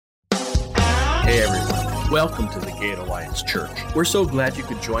Hey everyone, welcome to the Gate Alliance Church. We're so glad you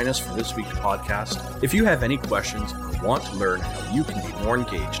could join us for this week's podcast. If you have any questions or want to learn how you can be more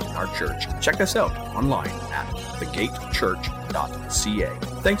engaged in our church, check us out online at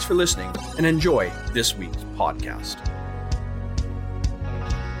thegatechurch.ca. Thanks for listening and enjoy this week's podcast.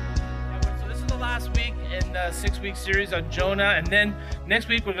 So this is the last week in the 6-week series on Jonah, and then next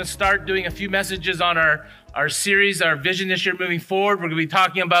week we're going to start doing a few messages on our series, our vision this year moving forward. We're going to be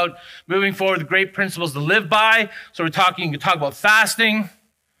talking about moving forward the great principles to live by. So we're talk about fasting,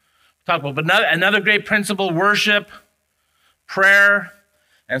 talk about another great principle, worship, prayer.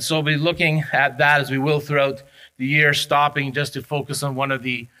 And so we'll be looking at that as we will throughout the year, stopping just to focus on one of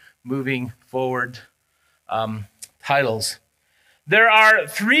the moving forward titles. There are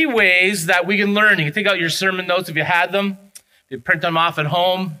 3 ways that we can learn. You can take out your sermon notes if you had them. You print them off at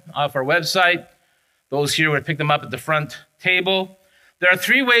home, off our website. Those here would pick them up at the front table. There are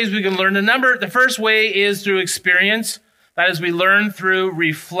 3 ways we can learn. The first way is through experience. That is, we learn through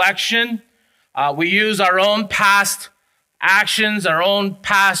reflection. We use our own past actions, our own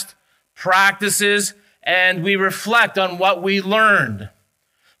past practices, and we reflect on what we learned.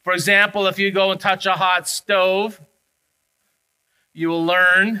 For example, if you go and touch a hot stove, you will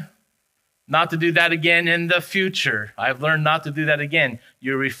learn not to do that again in the future. I've learned not to do that again.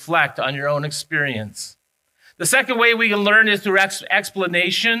 You reflect on your own experience. The second way we can learn is through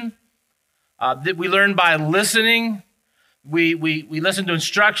explanation. That we learn by listening. We listen to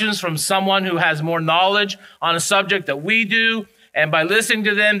instructions from someone who has more knowledge on a subject that we do, and by listening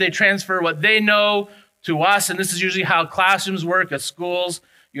to them, they transfer what they know to us, and this is usually how classrooms work at schools.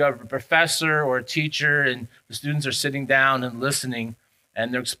 You have a professor or a teacher, and the students are sitting down and listening,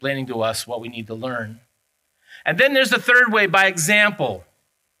 and they're explaining to us what we need to learn. And then there's the third way, by example.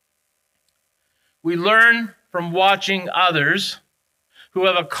 We learn from watching others who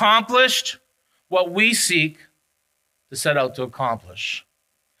have accomplished what we seek to set out to accomplish.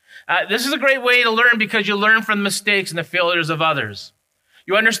 This is a great way to learn because you learn from the mistakes and the failures of others.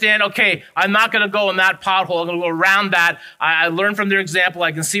 You understand, okay, I'm not going to go in that pothole. I'm going to go around that. I learn from their example.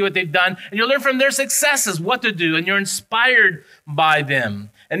 I can see what they've done. And you learn from their successes what to do, and you're inspired by them.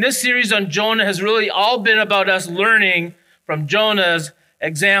 And this series on Jonah has really all been about us learning from Jonah's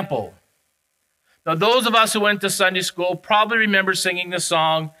example. Now, those of us who went to Sunday school probably remember singing the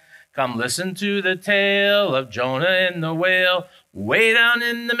song, "Come listen to the tale of Jonah and the whale, way down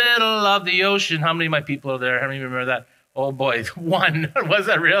in the middle of the ocean." How many of my people are there? How many remember that? Oh boy, 1. Was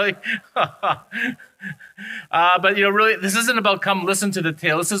that really? But really, this isn't about come listen to the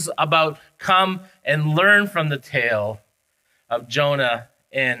tale. This is about come and learn from the tale of Jonah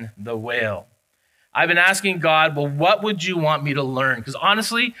and the whale. I've been asking God, well, what would you want me to learn? Because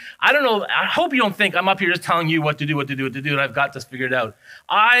honestly, I don't know. I hope you don't think I'm up here just telling you what to do, and I've got this figured out.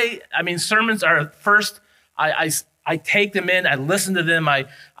 I mean, sermons are first, I take them in, I listen to them, I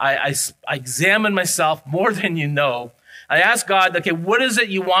examine myself more than you know. I asked God, okay, what is it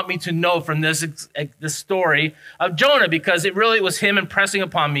you want me to know from this story of Jonah? Because it really was him impressing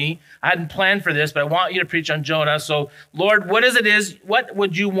upon me. I hadn't planned for this, but I want you to preach on Jonah. So, Lord, what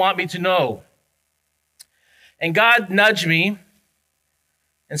would you want me to know? And God nudged me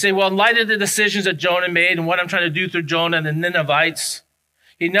and said, well, in light of the decisions that Jonah made and what I'm trying to do through Jonah and the Ninevites,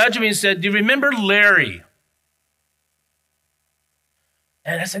 he nudged me and said, do you remember Larry?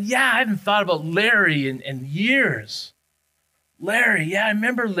 And I said, yeah, I haven't thought about Larry in years. Larry, yeah, I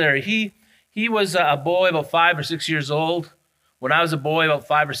remember Larry. He was a boy about 5 or 6 years old when I was a boy about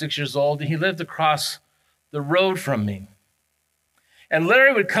 5 or 6 years old, and he lived across the road from me. And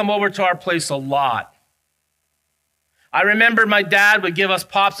Larry would come over to our place a lot. I remember my dad would give us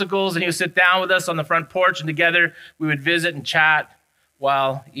popsicles, and he would sit down with us on the front porch, and together we would visit and chat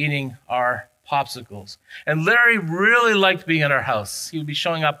while eating our popsicles. And Larry really liked being at our house. He would be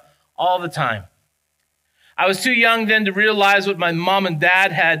showing up all the time. I was too young then to realize what my mom and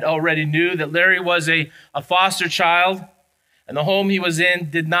dad had already knew, that Larry was a foster child, and the home he was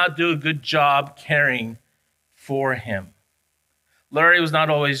in did not do a good job caring for him. Larry was not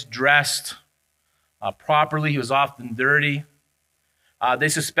always dressed properly. He was often dirty. They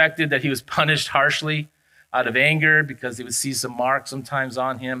suspected that he was punished harshly out of anger because they would see some marks sometimes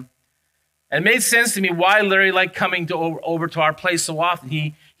on him. And it made sense to me why Larry liked coming over to our place so often.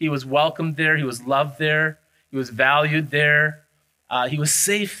 He was welcomed there. He was loved there. He was valued there. He was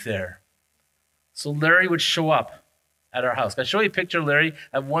safe there. So Larry would show up at our house. Can I show you a picture of Larry?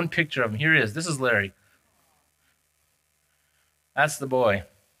 I have one picture of him. Here he is. This is Larry. That's the boy.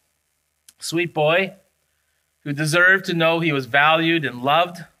 Sweet boy who deserved to know he was valued and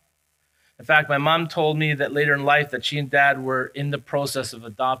loved. In fact, my mom told me that later in life that she and dad were in the process of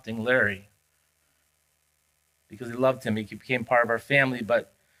adopting Larry because he loved him. He became part of our family.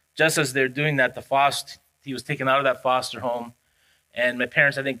 But just as they're doing that, he was taken out of that foster home. And my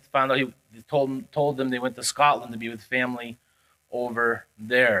parents, I think, found out he told them they went to Scotland to be with family over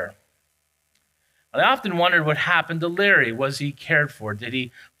there. And I often wondered what happened to Larry. Was he cared for? Did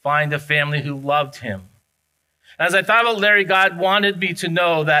he find a family who loved him? And as I thought about Larry, God wanted me to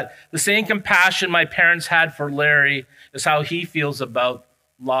know that the same compassion my parents had for Larry is how he feels about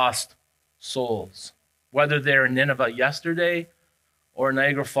lost souls, whether they're in Nineveh yesterday or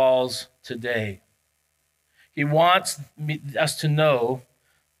Niagara Falls today. He wants us to know,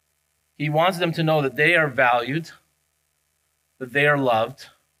 he wants them to know that they are valued, that they are loved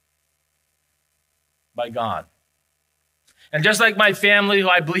by God. And just like my family, who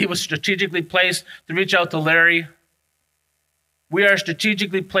I believe was strategically placed to reach out to Larry, we are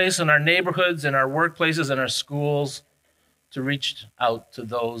strategically placed in our neighborhoods, in our workplaces, in our schools to reach out to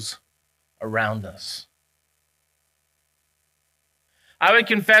those around us. I would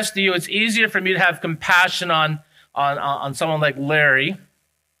confess to you, it's easier for me to have compassion on someone like Larry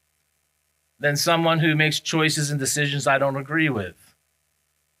than someone who makes choices and decisions I don't agree with.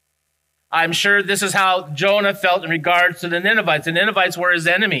 I'm sure this is how Jonah felt in regards to the Ninevites. The Ninevites were his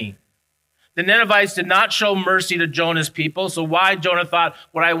enemy. The Ninevites did not show mercy to Jonah's people, so why, Jonah thought,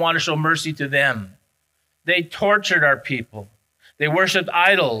 would I want to show mercy to them? They tortured our people. They worshiped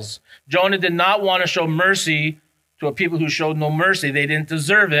idols. Jonah did not want to show mercy to a people who showed no mercy. They didn't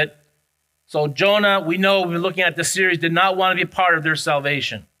deserve it. So Jonah, we know, we're looking at the series, did not want to be part of their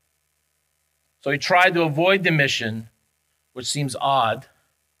salvation. So he tried to avoid the mission, which seems odd,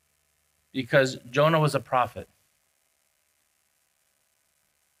 because Jonah was a prophet.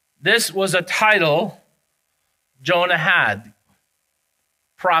 This was a title Jonah had,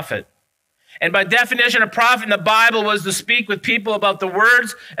 prophet. And by definition, a prophet in the Bible was to speak with people about the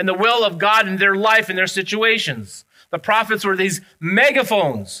words and the will of God in their life and their situations. The prophets were these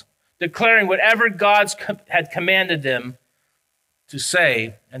megaphones declaring whatever God had commanded them to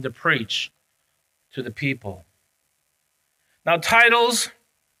say and to preach to the people. Now, titles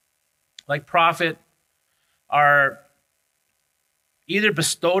like prophet are either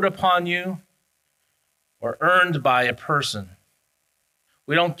bestowed upon you or earned by a person.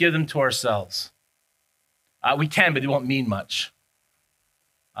 We don't give them to ourselves. We can, but they won't mean much.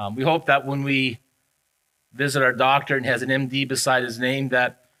 We hope that when we visit our doctor and has an MD beside his name,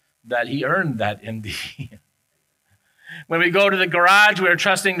 that he earned that MD. When we go to the garage, we are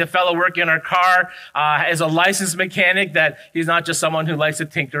trusting the fellow working in our car as a licensed mechanic, that he's not just someone who likes to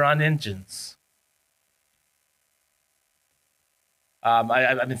tinker on engines. I've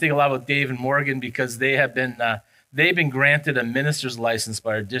been thinking a lot about Dave and Morgan because they've been granted a minister's license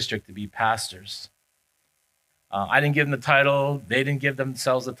by our district to be pastors. I didn't give them the title. They didn't give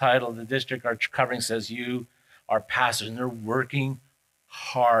themselves the title. The district, our covering says, you are pastors, and they're working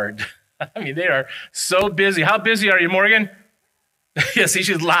hard. I mean, they are so busy. How busy are you, Morgan? Yeah, see,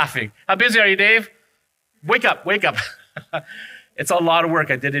 she's laughing. How busy are you, Dave? Wake up. It's a lot of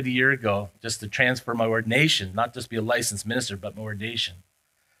work. I did it a year ago just to transfer my ordination, not just be a licensed minister, but my ordination.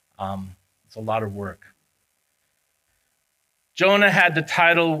 It's a lot of work. Jonah had the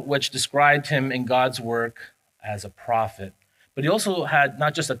title which described him in God's work as a prophet, but he also had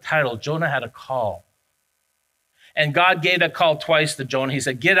not just a title, Jonah had a call. And God gave that call twice to Jonah. He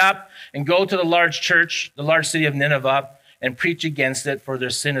said, get up and go to the large church, the large city of Nineveh, and preach against it, for their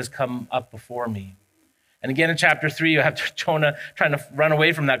sin has come up before me. And again in chapter 3, you have Jonah trying to run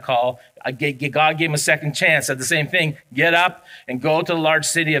away from that call. God gave him a second chance, said the same thing. Get up and go to the large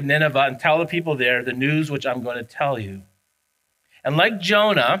city of Nineveh and tell the people there the news which I'm going to tell you. And like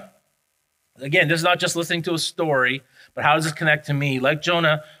Jonah, again, this is not just listening to a story, but how does this connect to me? Like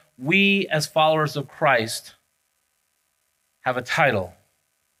Jonah, we as followers of Christ have a title.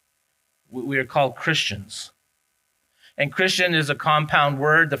 We are called Christians. And Christian is a compound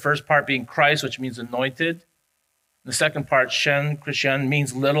word, the first part being Christ, which means anointed. The second part, Christian,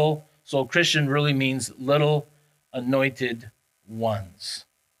 means little. So Christian really means little anointed ones.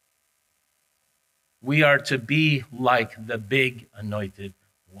 We are to be like the big anointed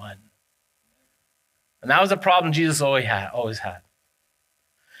one. And that was a problem Jesus always had.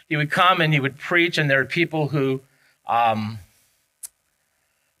 He would come and he would preach, and there are people who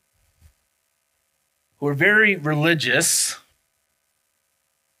were very religious,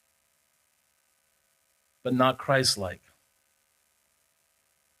 but not Christ-like.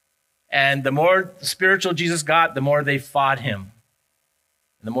 And the more spiritual Jesus got, the more they fought him,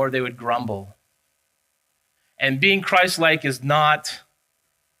 and the more they would grumble. And being Christ-like is not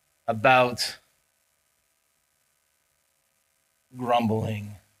about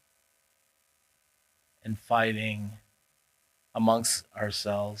grumbling and fighting amongst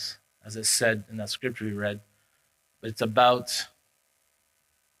ourselves, as it said in that scripture we read. But it's about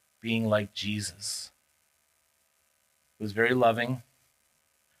being like Jesus, who was very loving,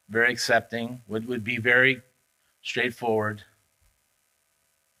 very accepting, would be very straightforward.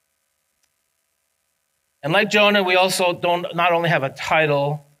 And like Jonah, we also not only have a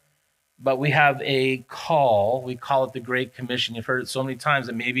title, but we have a call. We call it the Great Commission. You've heard it so many times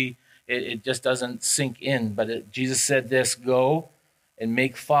that maybe it just doesn't sink in. But Jesus said this, go and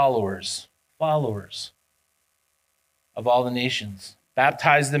make followers of all the nations.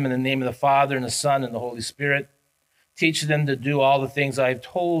 Baptize them in the name of the Father and the Son and the Holy Spirit. Teach them to do all the things I've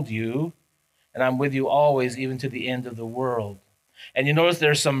told you, and I'm with you always, even to the end of the world. And you notice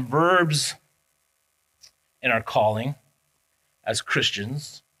there's some verbs in our calling as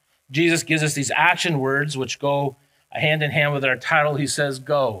Christians. Jesus gives us these action words which go hand in hand with our title. He says,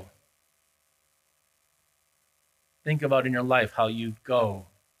 go. Think about in your life how you go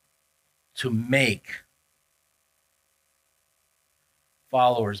to make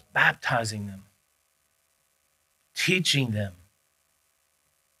followers, baptizing them, teaching them.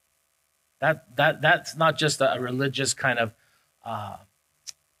 That's not just a religious kind of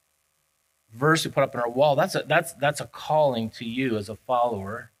verse we put up on our wall. That's a calling to you as a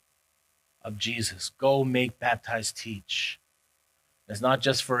follower of Jesus. Go, make, baptize, teach. It's not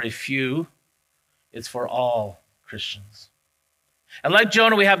just for a few, it's for all Christians. And like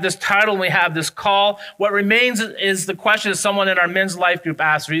Jonah, we have this title and we have this call. What remains is the question that someone in our men's life group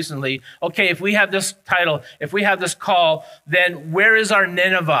asked recently. Okay, if we have this title, if we have this call, then where is our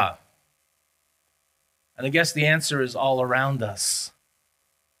Nineveh? And I guess the answer is all around us.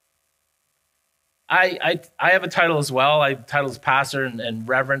 I have a title as well. I have titles pastor and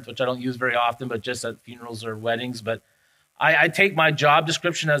reverend, which I don't use very often, but just at funerals or weddings. But I take my job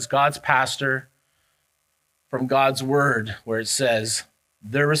description as God's pastor from God's word, where it says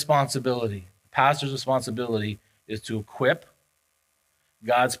their responsibility, the pastor's responsibility, is to equip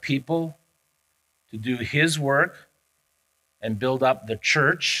God's people to do his work and build up the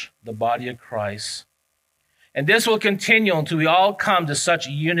church, the body of Christ. And this will continue until we all come to such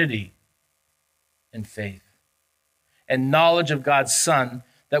unity in faith and knowledge of God's Son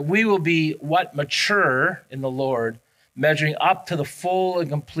that we will be mature in the Lord, measuring up to the full and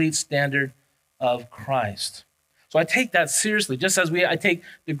complete standard of Christ. So I take that seriously. Just as I take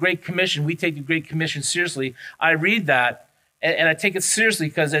the Great Commission, we take the Great Commission seriously. I read that and I take it seriously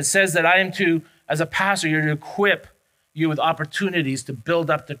because it says that I am to, as a pastor, you're to equip you with opportunities to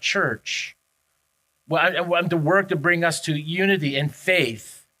build up the church. Well, I'm to work to bring us to unity and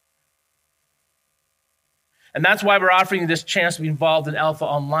faith. And that's why we're offering you this chance to be involved in Alpha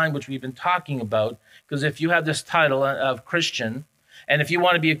Online, which we've been talking about. Because if you have this title of Christian, and if you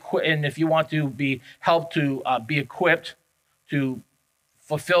want to be helped to be equipped to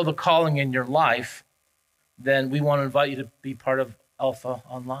fulfill the calling in your life, then we want to invite you to be part of Alpha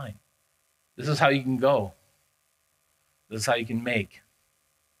Online. This is how you can go. This is how you can make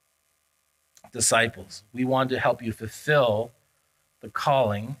disciples. We want to help you fulfill the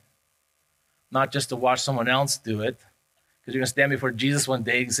calling, not just to watch someone else do it, because you're going to stand before Jesus one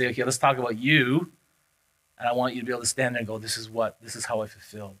day and say, okay, let's talk about you. And I want you to be able to stand there and go, this is how I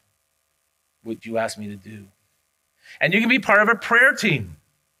fulfilled what you asked me to do. And you can be part of a prayer team.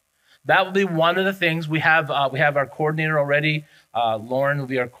 That will be one of the things. We have our coordinator already. Lauren will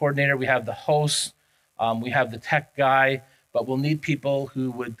be our coordinator. We have the host. We have the tech guy. But we'll need people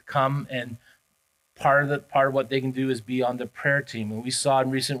who would come, and part of what they can do is be on the prayer team. And we saw in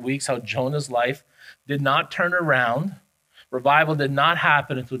recent weeks how Jonah's life did not turn around. Revival did not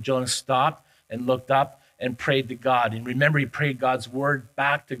happen until Jonah stopped and looked up and prayed to God. And remember, he prayed God's word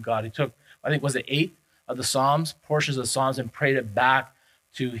back to God. He took, I think, was it 8 of the Psalms, portions of the Psalms, and prayed it back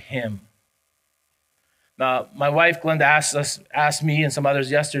to him. Now, my wife, Glenda, asked me and some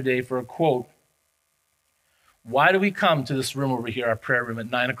others yesterday for a quote. Why do we come to this room over here, our prayer room, at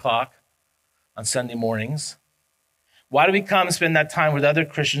 9 o'clock on Sunday mornings? Why do we come and spend that time with other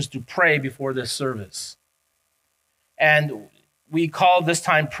Christians to pray before this service? And we call this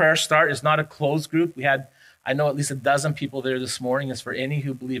time Prayer Start. It's not a closed group. We had, I know, at least a dozen people there this morning. It's for any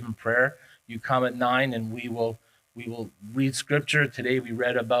who believe in prayer. You come at 9 and we will read scripture. Today we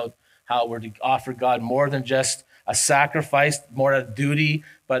read about how we're to offer God more than just a sacrifice, more a duty,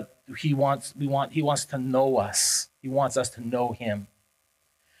 but he wants to know us. He wants us to know him.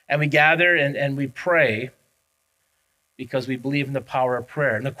 And we gather and we pray because we believe in the power of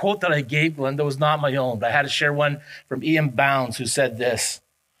prayer. And the quote that I gave, Glenda, was not my own, but I had to share one from Ian Bounds, who said this: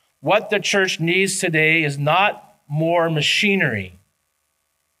 what the church needs today is not more machinery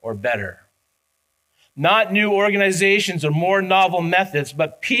or better, Not new organizations or more novel methods,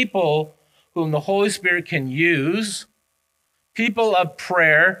 but people whom the Holy Spirit can use, people of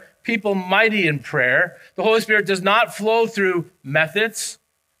prayer, people mighty in prayer. The Holy Spirit does not flow through methods,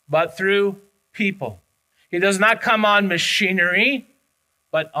 but through people. He does not come on machinery,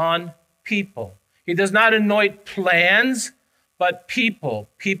 but on people. He does not anoint plans, but people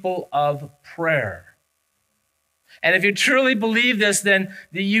of prayer. And if you truly believe this, then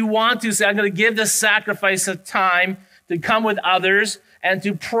you want to say, I'm going to give this sacrifice of time to come with others and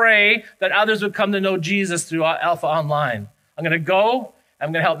to pray that others would come to know Jesus through Alpha Online. I'm going to go,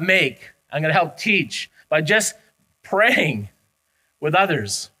 I'm going to help make, I'm going to help teach by just praying with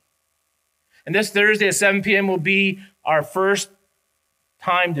others. And this Thursday at 7 p.m. will be our first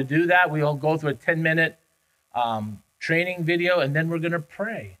time to do that. We'll go through a 10-minute training video, and then we're going to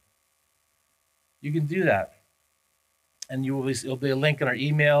pray. You can do that. And it'll be a link in our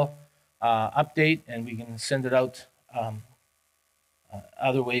email update, and we can send it out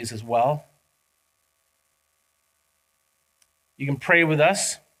other ways as well. You can pray with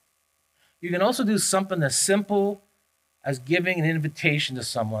us. You can also do something as simple as giving an invitation to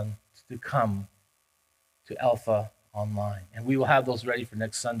someone to come to Alpha Online. And we will have those ready for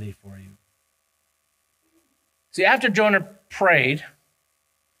next Sunday for you. See, after Jonah prayed,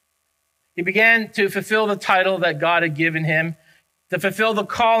 he began to fulfill the title that God had given him, to fulfill the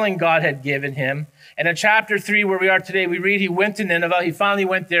calling God had given him. And in chapter 3, where we are today, we read he went to Nineveh. He finally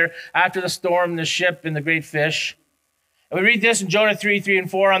went there after the storm, the ship, and the great fish. And we read this in Jonah 3 and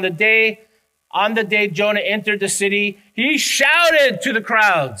 4. On the day Jonah entered the city, he shouted to the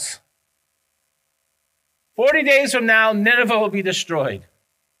crowds, 40 days from now, Nineveh will be destroyed.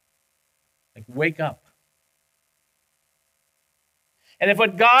 Like, wake up. And if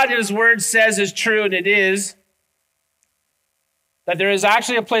what God in his word says is true, and it is, that there is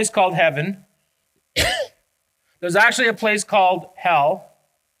actually a place called heaven, there's actually a place called hell,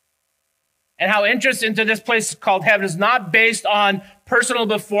 and how entrance into this place called heaven is not based on personal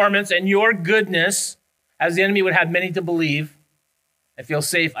performance and your goodness, as the enemy would have many to believe, and feel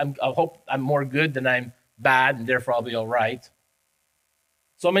safe. I hope I'm more good than I'm bad, and therefore I'll be all right.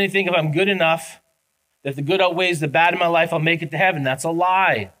 So many think if I'm good enough, that the good outweighs the bad in my life, I'll make it to heaven. That's a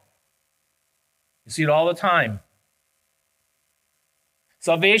lie. You see it all the time.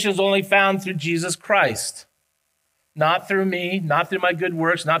 Salvation is only found through Jesus Christ. Not through me, not through my good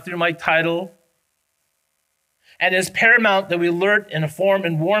works, not through my title. And it's paramount that we alert and inform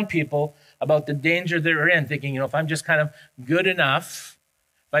and warn people about the danger they're in, thinking, if I'm just kind of good enough,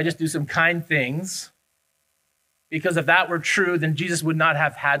 if I just do some kind things, because if that were true, then Jesus would not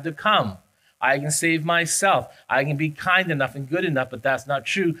have had to come. I can save myself. I can be kind enough and good enough, but that's not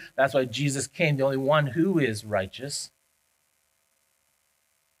true. That's why Jesus came, the only one who is righteous,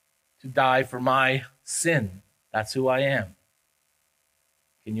 to die for my sin. That's who I am.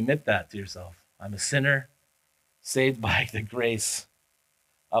 Can you admit that to yourself? I'm a sinner, saved by the grace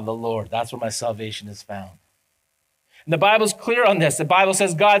of the Lord. That's where my salvation is found. And the Bible's clear on this. The Bible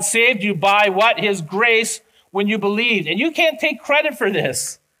says God saved you by what? His grace when you believed. And you can't take credit for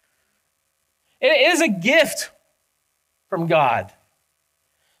this. It is a gift from God.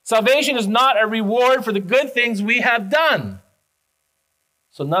 Salvation is not a reward for the good things we have done.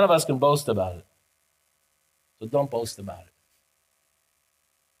 So none of us can boast about it. So don't boast about it.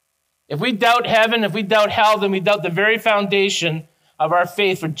 If we doubt heaven, if we doubt hell, then we doubt the very foundation of our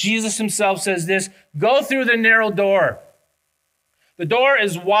faith. For Jesus himself says this, go through the narrow door. The door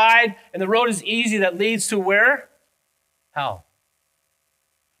is wide and the road is easy that leads to where? Hell.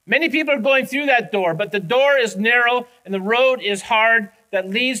 Many people are going through that door, but the door is narrow and the road is hard that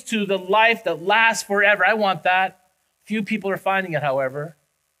leads to the life that lasts forever. I want that. Few people are finding it, however.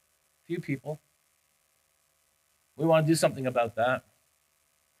 Few people. We want to do something about that.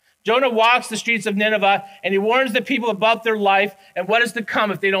 Jonah walks the streets of Nineveh and he warns the people about their life and what is to come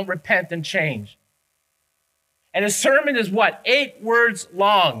if they don't repent and change. And his sermon is what? 8 words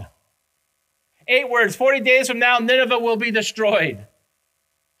long. 8 words. 40 days from now, Nineveh will be destroyed.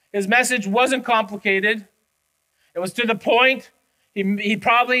 His message wasn't complicated. It was to the point. He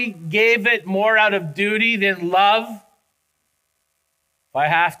probably gave it more out of duty than love. If I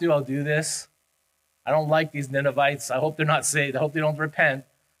have to, I'll do this. I don't like these Ninevites. I hope they're not saved. I hope they don't repent.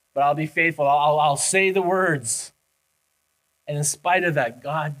 But I'll be faithful. I'll say the words. And in spite of that,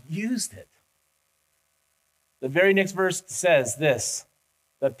 God used it. The very next verse says this,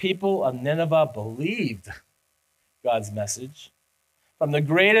 the people of Nineveh believed God's message. From the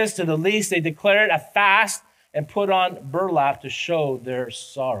greatest to the least, they declared a fast and put on burlap to show their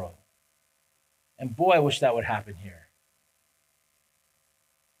sorrow. And boy, I wish that would happen here.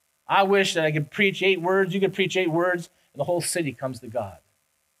 I wish that I could preach 8 words, you could preach 8 words, and the whole city comes to God.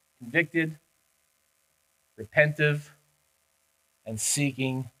 Convicted, repentive, and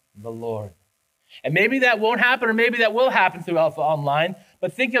seeking the Lord. And maybe that won't happen, or maybe that will happen through Alpha Online.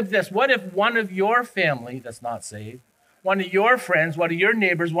 But think of this. What if one of your family that's not saved, one of your friends, one of your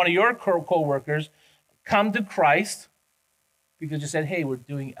neighbors, one of your co-workers come to Christ because you said, hey, we're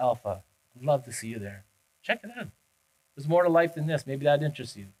doing Alpha. I'd love to see you there. Check it out. There's more to life than this. Maybe that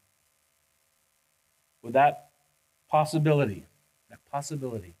interests you. Would that possibility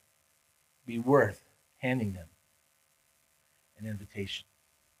be worth handing them an invitation?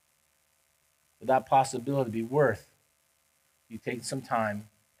 Would that possibility be worth you taking some time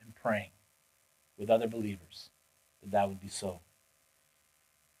and praying with other believers that would be so?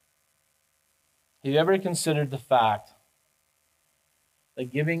 Have you ever considered the fact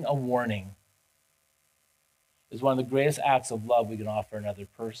that giving a warning is one of the greatest acts of love we can offer another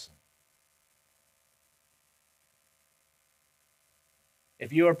person?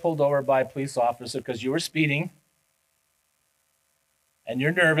 If you are pulled over by a police officer because you were speeding and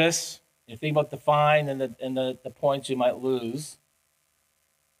you're nervous, you think about the fine and the points you might lose,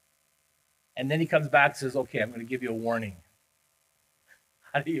 and then he comes back and says, okay, I'm going to give you a warning.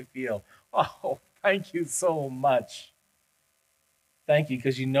 How do you feel? Oh, thank you so much. Thank you,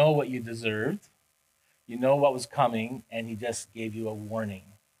 because you know what you deserved. You know what was coming, and he just gave you a warning.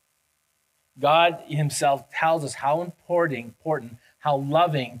 God himself tells us how important, how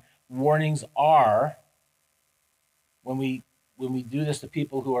loving warnings are when we do this to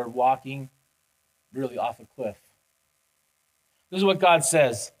people who are walking really off a cliff. This is what God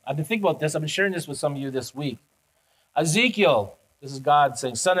says. I've been thinking about this. I've been sharing this with some of you this week. Ezekiel, this is God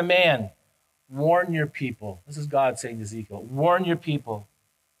saying, Son of man, warn your people. This is God saying to Ezekiel, warn your people.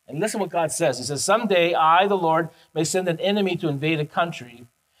 And listen what God says. He says, someday I, the Lord, may send an enemy to invade a country,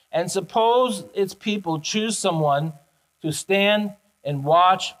 and suppose its people choose someone to stand and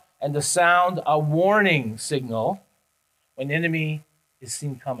watch and to sound a warning signal when the enemy is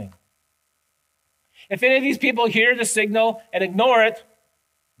seen coming. If any of these people hear the signal and ignore it,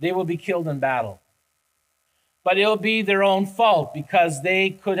 they will be killed in battle. But it'll be their own fault because they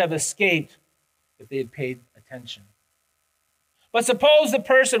could have escaped if they had paid attention. But suppose the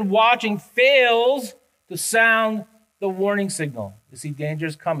person watching fails to sound the warning signal. You see, danger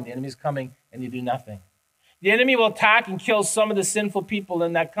is coming, the enemy is coming, and you do nothing. The enemy will attack and kill some of the sinful people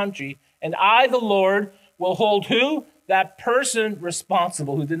in that country, and I, the Lord, will hold who? That person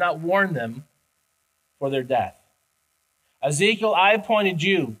responsible who did not warn them for their death. Ezekiel, I appointed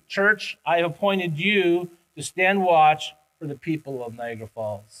you. Church, I have appointed you to stand watch for the people of Niagara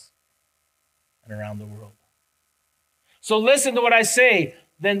Falls and around the world. So listen to what I say,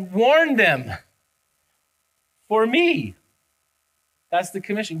 then warn them for me. That's the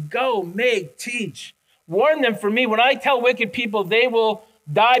commission. Go, make, teach. Warn them for me. When I tell wicked people they will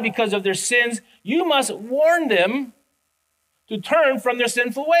die because of their sins, you must warn them to turn from their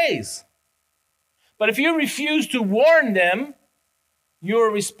sinful ways. But if you refuse to warn them, you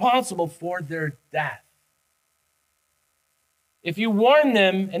are responsible for their death. If you warn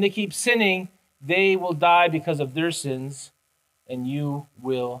them and they keep sinning, they will die because of their sins, and you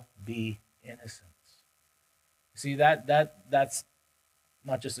will be innocent. See, that's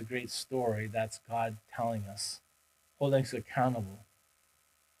not just a great story. That's God telling us, holding us accountable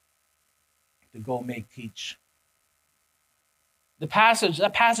to go, make, teach. That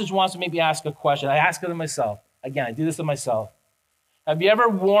passage wants to make me ask a question. I ask it of myself. Again, I do this to myself. Have you ever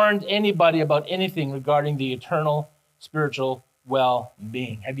warned anybody about anything regarding the eternal spiritual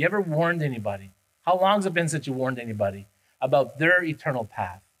well-being? Have you ever warned anybody? How long has it been since you warned anybody about their eternal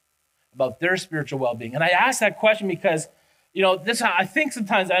path, about their spiritual well-being? And I ask that question because, I think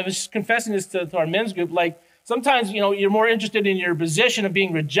sometimes, I was confessing this to our men's group, like sometimes, you're more interested in your position of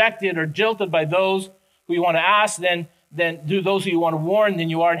being rejected or jilted by those who you want to ask than do those who you want to warn than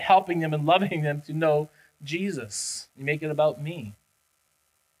you are in helping them and loving them to know Jesus. You make it about me,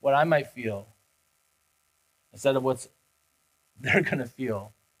 what I might feel, instead of what they're going to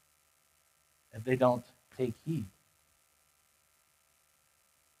feel if they don't take heed.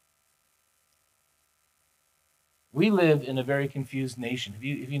 We live in a very confused nation. Have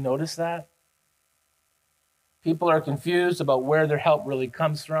you noticed that? People are confused about where their help really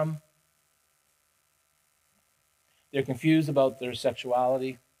comes from. They're confused about their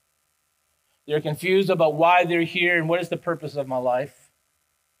sexuality. They're confused about why they're here and what is the purpose of my life.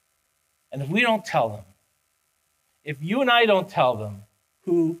 And if we don't tell them, if you and I don't tell them,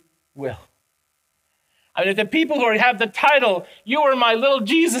 who will? I mean, if the people who have the title, you are my little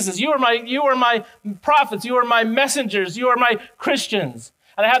Jesuses, you are my prophets, you are my messengers, you are my Christians.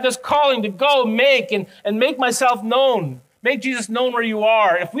 And I have this calling to go make and make myself known. Make Jesus known where you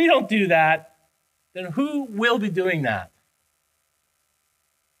are. If we don't do that, then who will be doing that?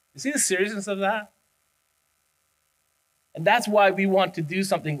 You see the seriousness of that? And that's why we want to do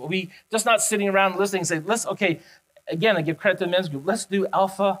something. We just not sitting around listening and say, again, I give credit to the men's group. Let's do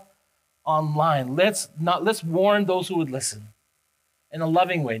Alpha online. Let's warn those who would listen in a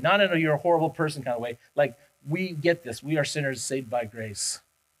loving way, not in a you're a horrible person kind of way. Like, we get this. We are sinners saved by grace.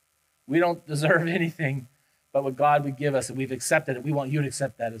 We don't deserve anything but what God would give us, and we've accepted it. We want you to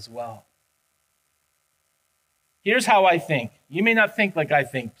accept that as well. Here's how I think. You may not think like I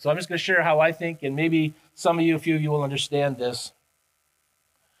think, so I'm just going to share how I think, and maybe some of you, a few of you will understand this.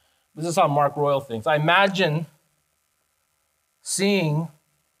 This is how Mark Royall thinks. I imagine seeing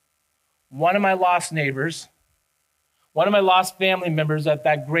one of my lost neighbors, one of my lost family members at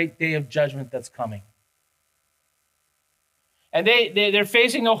that great day of judgment that's coming. And they're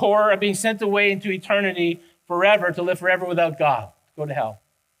facing the horror of being sent away into eternity forever to live forever without God, to go to hell.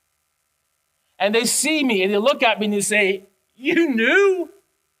 And they see me and they look at me and they say, "You knew?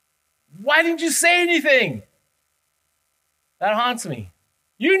 Why didn't you say anything?" That haunts me.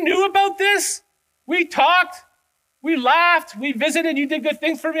 You knew about this? We talked, we laughed, we visited, you did good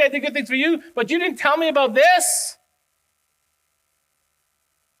things for me, I did good things for you, but you didn't tell me about this?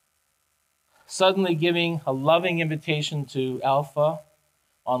 Suddenly giving a loving invitation to Alpha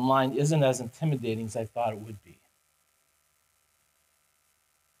online isn't as intimidating as I thought it would be.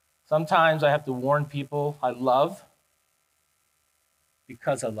 Sometimes I have to warn people I love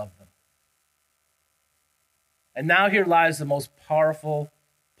because I love them. And now here lies the most powerful,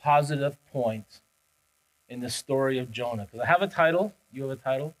 positive point in the story of Jonah. Because I have a title, you have a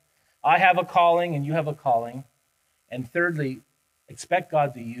title. I have a calling, and you have a calling. And thirdly, expect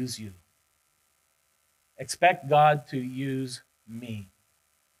God to use you. Expect God to use me.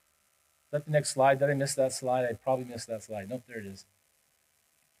 Is that the next slide? Did I miss that slide? I probably missed that slide. Nope, there it is.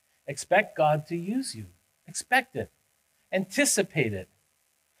 Expect God to use you. Expect it. Anticipate it.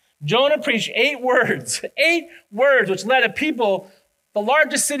 Jonah preached 8 words, which led a people, the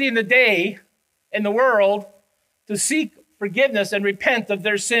largest city in the day, in the world, to seek forgiveness and repent of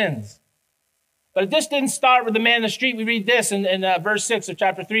their sins. But this didn't start with the man in the street. We read this in verse 6 of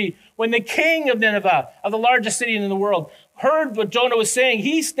chapter 3. When the king of Nineveh, of the largest city in the world, heard what Jonah was saying,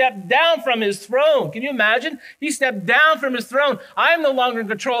 he stepped down from his throne. Can you imagine? He stepped down from his throne. I am no longer in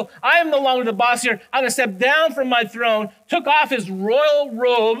control. I am no longer the boss here. I'm going to step down from my throne, took off his royal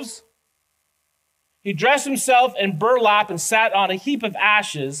robes. He dressed himself in burlap and sat on a heap of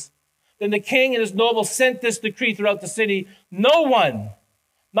ashes. Then the king and his nobles sent this decree throughout the city: no one,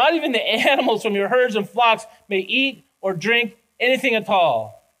 not even the animals from your herds and flocks, may eat or drink anything at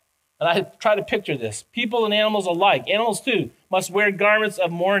all. And I try to picture this. People and animals alike, animals too, must wear garments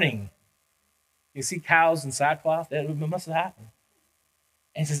of mourning. You see cows in sackcloth? It must have happened.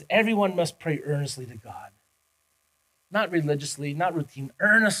 And he says, everyone must pray earnestly to God. Not religiously, not routine,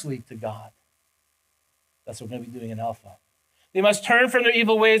 earnestly to God. That's what we're going to be doing in Alpha. They must turn from their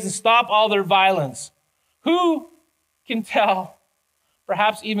evil ways and stop all their violence. Who can tell?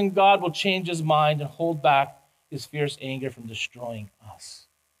 Perhaps even God will change his mind and hold back his fierce anger from destroying us.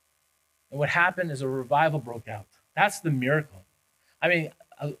 And what happened is a revival broke out. That's the miracle. I mean,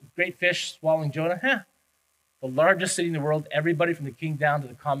 a great fish swallowing Jonah, the largest city in the world, everybody from the king down to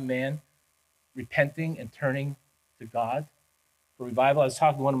the common man, repenting and turning to God for revival. I was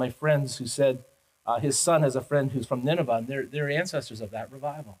talking to one of my friends who said his son has a friend who's from Nineveh, and they're ancestors of that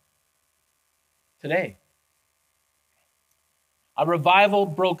revival. Today, a revival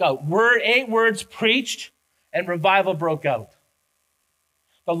broke out. 8 words preached, and revival broke out.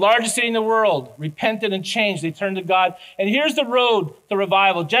 The largest city in the world repented and changed. They turned to God. And here's the road to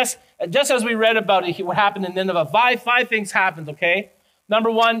revival. Just as we read about it, what happened in Nineveh, five things happened, okay?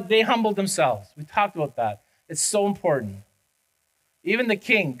 Number 1, they humbled themselves. We talked about that. It's so important. Even the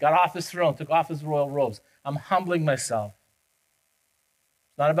king got off his throne, took off his royal robes. I'm humbling myself.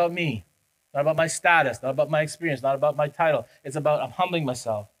 It's not about me. Not about my status, not about my experience, not about my title. It's about I'm humbling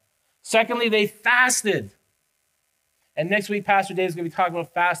myself. Secondly, they fasted. And next week, Pastor Dave is going to be talking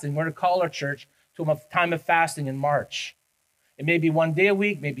about fasting. We're going to call our church to a time of fasting in March. It may be 1 day a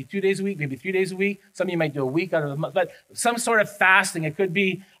week, maybe 2 days a week, maybe 3 days a week. Some of you might do a week out of the month, but some sort of fasting. It could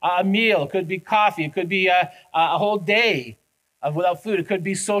be a meal. It could be coffee. It could be a whole day without food. It could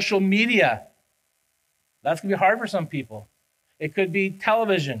be social media. That's going to be hard for some people. It could be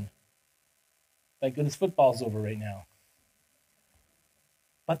television. Thank goodness football's over right now.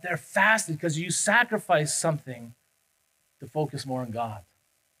 But they're fasting because you sacrifice something to focus more on God.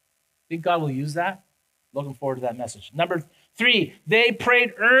 Think God will use that? Looking forward to that message. Number 3, they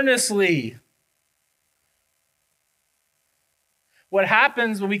prayed earnestly. What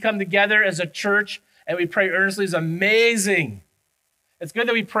happens when we come together as a church and we pray earnestly is amazing. It's good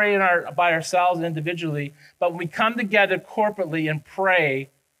that we pray by ourselves and individually, but when we come together corporately and pray,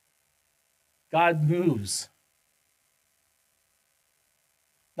 God moves.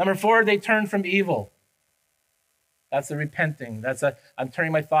 Number 4, they turn from evil. That's the repenting. I'm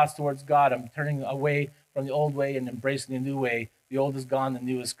turning my thoughts towards God. I'm turning away from the old way and embracing the new way. The old is gone, the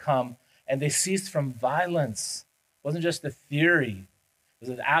new has come. And they ceased from violence. It wasn't just a theory. It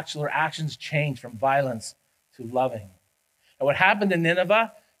was actual actions changed from violence to loving. And what happened in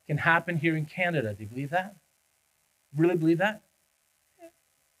Nineveh can happen here in Canada. Do you believe that? Really believe that?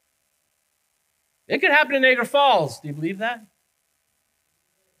 It could happen in Niagara Falls. Do you believe that?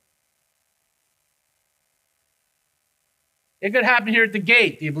 It could happen here at the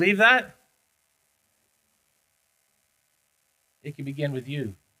gate. Do you believe that? It could begin with you.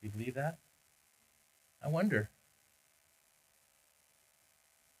 Do you believe that? I wonder.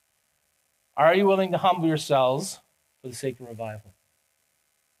 Are you willing to humble yourselves for the sake of revival?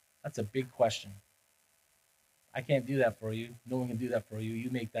 That's a big question. I can't do that for you. No one can do that for you.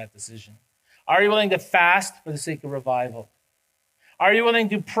 You make that decision. Are you willing to fast for the sake of revival? Are you willing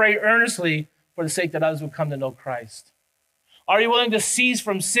to pray earnestly for the sake that others would come to know Christ? Are you willing to cease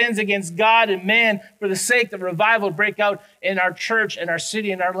from sins against God and man for the sake that revival would break out in our church, in our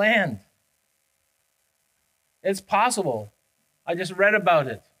city, in our land? It's possible. I just read about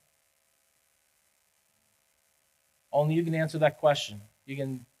it. Only you can answer that question. You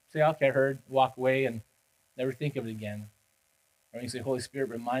can say, okay, I heard, walk away and never think of it again. Or you can say, Holy Spirit,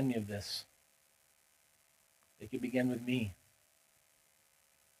 remind me of this. It can begin with me.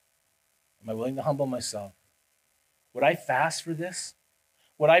 Am I willing to humble myself? Would I fast for this?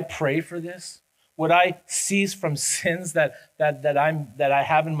 Would I pray for this? Would I cease from sins that I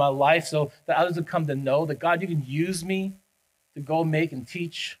have in my life so that others would come to know that, God, you can use me to go make and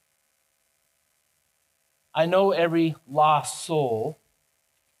teach? I know every lost soul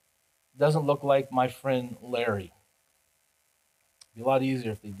doesn't look like my friend Larry. It'd be a lot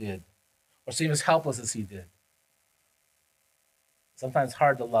easier if they did, or seem as helpless as he did. Sometimes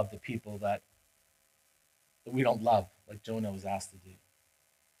hard to love the people that we don't love, like Jonah was asked to do.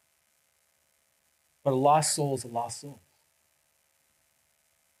 But a lost soul is a lost soul.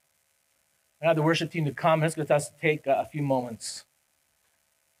 I have the worship team to come. It's going to take a few moments.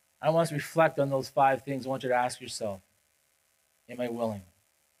 I want us to reflect on those 5 things. I want you to ask yourself, am I willing?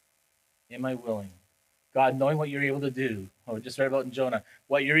 Am I willing? God, knowing what you're able to do, or just read about in Jonah,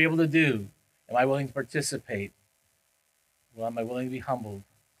 what you're able to do, am I willing to participate? Well, am I willing to be humbled?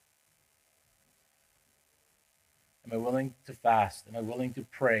 Am I willing to fast? Am I willing to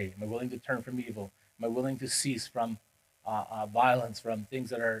pray? Am I willing to turn from evil? Am I willing to cease from violence, from things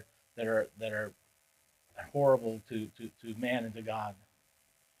that are horrible to man and to God?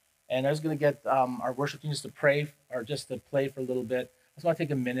 And I was going to get our worship teams to pray, or just to play for a little bit. I just want to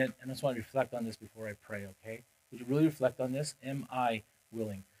take a minute, and I just want to reflect on this before I pray, okay? Would you really reflect on this? Am I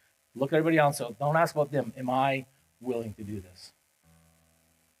willing? Look at everybody else. So don't ask about them. Am I willing to do this?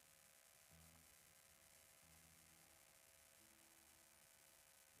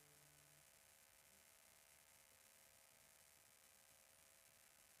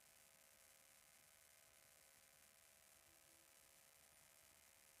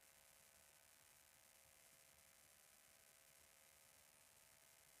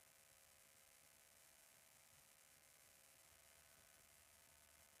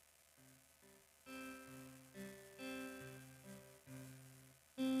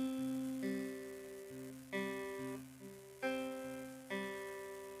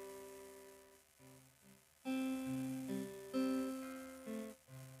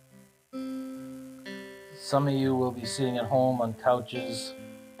 Some of you will be sitting at home on couches.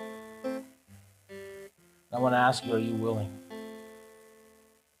 I want to ask you, are you willing?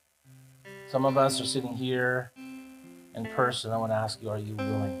 Some of us are sitting here in person. I want to ask you, are you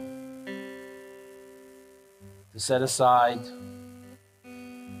willing to set aside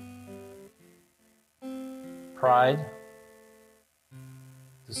pride,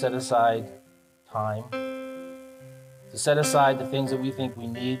 to set aside time, to set aside the things that we think we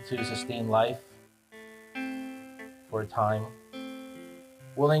need to sustain life for a time,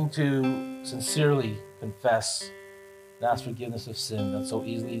 willing to sincerely confess and ask forgiveness of sin that so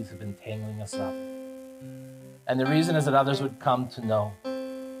easily has been tangling us up. And the reason is that others would come to know.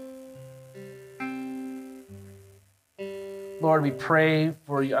 Lord, we pray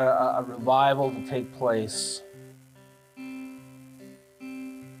for a revival to take place.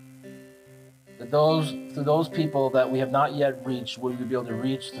 That to those people that we have not yet reached, will we be able to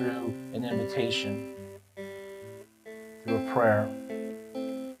reach through an invitation, through a prayer?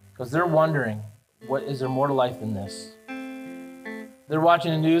 Because they're wondering, what is there more to life than this? They're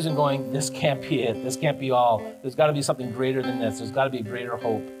watching the news and going, this can't be it. This can't be all. There's got to be something greater than this. There's got to be a greater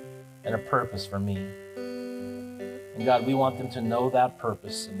hope and a purpose for me. And God, we want them to know that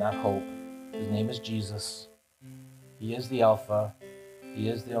purpose and that hope. His name is Jesus. He is the Alpha. He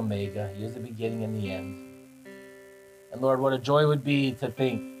is the Omega. He is the beginning and the end. And Lord, what a joy it would be to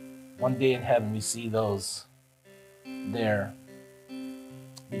think one day in heaven we see those there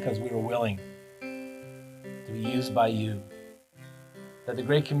because we were willing to be used by you. That the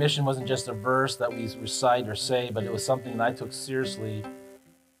Great Commission wasn't just a verse that we recite or say, but it was something that I took seriously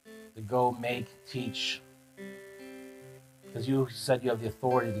to go, make, teach. Because you said you have the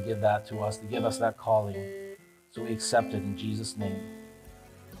authority to give that to us, to give us that calling. So we accept it in Jesus' name.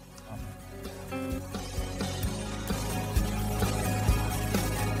 Amen.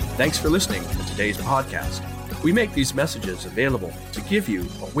 Thanks for listening to today's podcast. We make these messages available to give you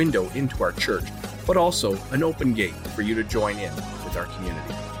a window into our church, but also an open gate for you to join in with our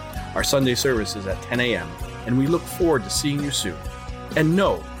community. Our Sunday service is at 10 a.m., and we look forward to seeing you soon. And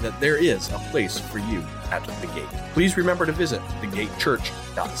know that there is a place for you at the gate. Please remember to visit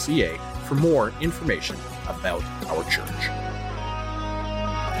thegatechurch.ca for more information about our church.